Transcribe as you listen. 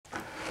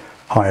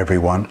Hi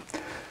everyone.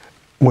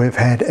 We've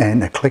had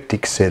an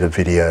eclectic set of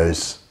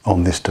videos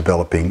on this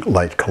developing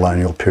late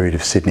colonial period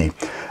of Sydney,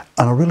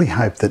 and I really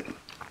hope that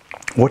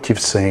what you've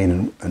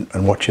seen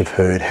and what you've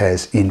heard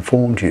has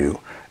informed you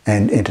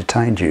and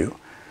entertained you,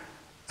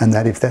 and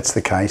that if that's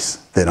the case,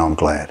 then I'm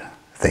glad.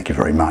 Thank you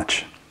very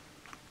much.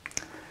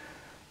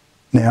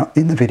 Now,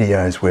 in the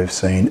videos we've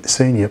seen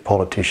senior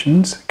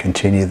politicians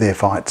continue their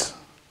fights,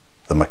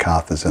 the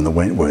MacArthurs and the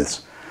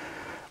Wentworths.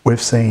 We've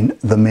seen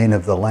the men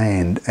of the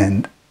land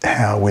and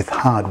how with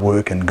hard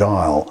work and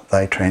guile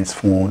they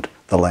transformed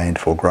the land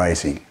for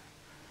grazing.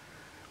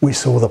 We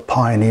saw the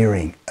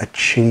pioneering,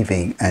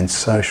 achieving and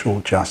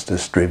social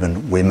justice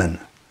driven women,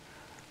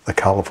 the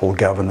colourful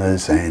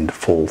governors and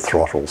full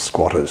throttle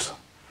squatters.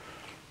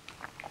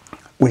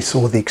 We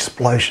saw the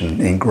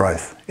explosion in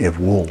growth of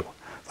wool,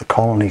 the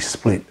colony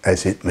split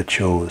as it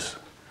matures,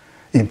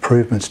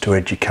 improvements to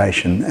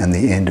education and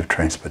the end of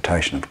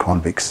transportation of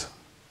convicts.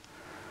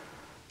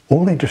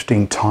 All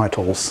interesting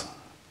titles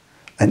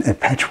and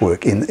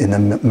patchwork in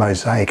the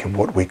mosaic of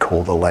what we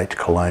call the late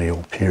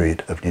colonial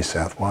period of New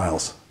South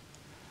Wales.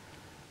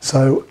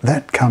 So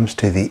that comes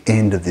to the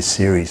end of this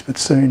series, but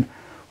soon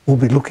we'll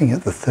be looking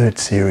at the third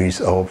series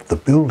of the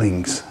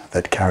buildings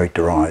that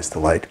characterised the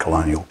late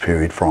colonial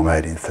period from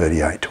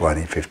 1838 to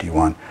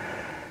 1851.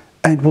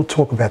 And we'll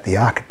talk about the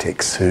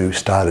architects who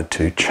started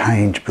to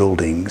change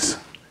buildings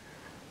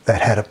that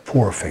had a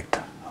poor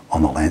effect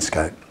on the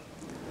landscape.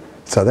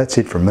 So that's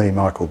it from me,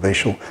 Michael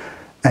Bieshel.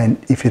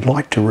 And if you'd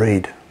like to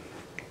read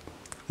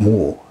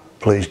more,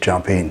 please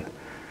jump in.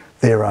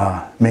 There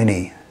are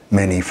many,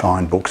 many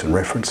fine books and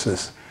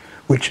references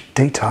which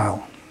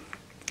detail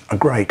a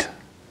great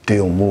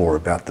deal more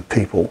about the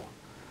people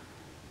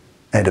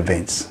and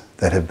events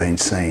that have been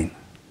seen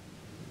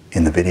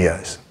in the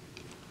videos.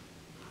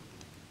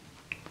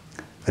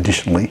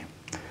 Additionally,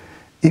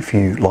 if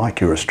you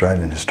like your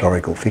Australian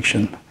historical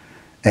fiction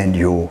and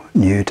you're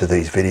new to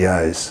these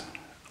videos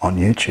on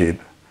YouTube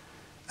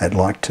and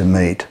like to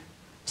meet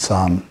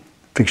some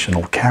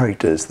fictional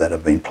characters that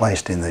have been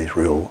placed in these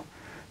real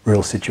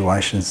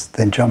situations,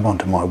 then jump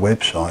onto my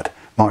website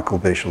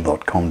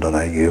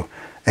michaelbieshel.com.au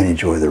and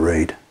enjoy the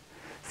read.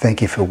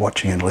 Thank you for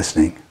watching and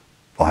listening.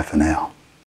 Bye for now.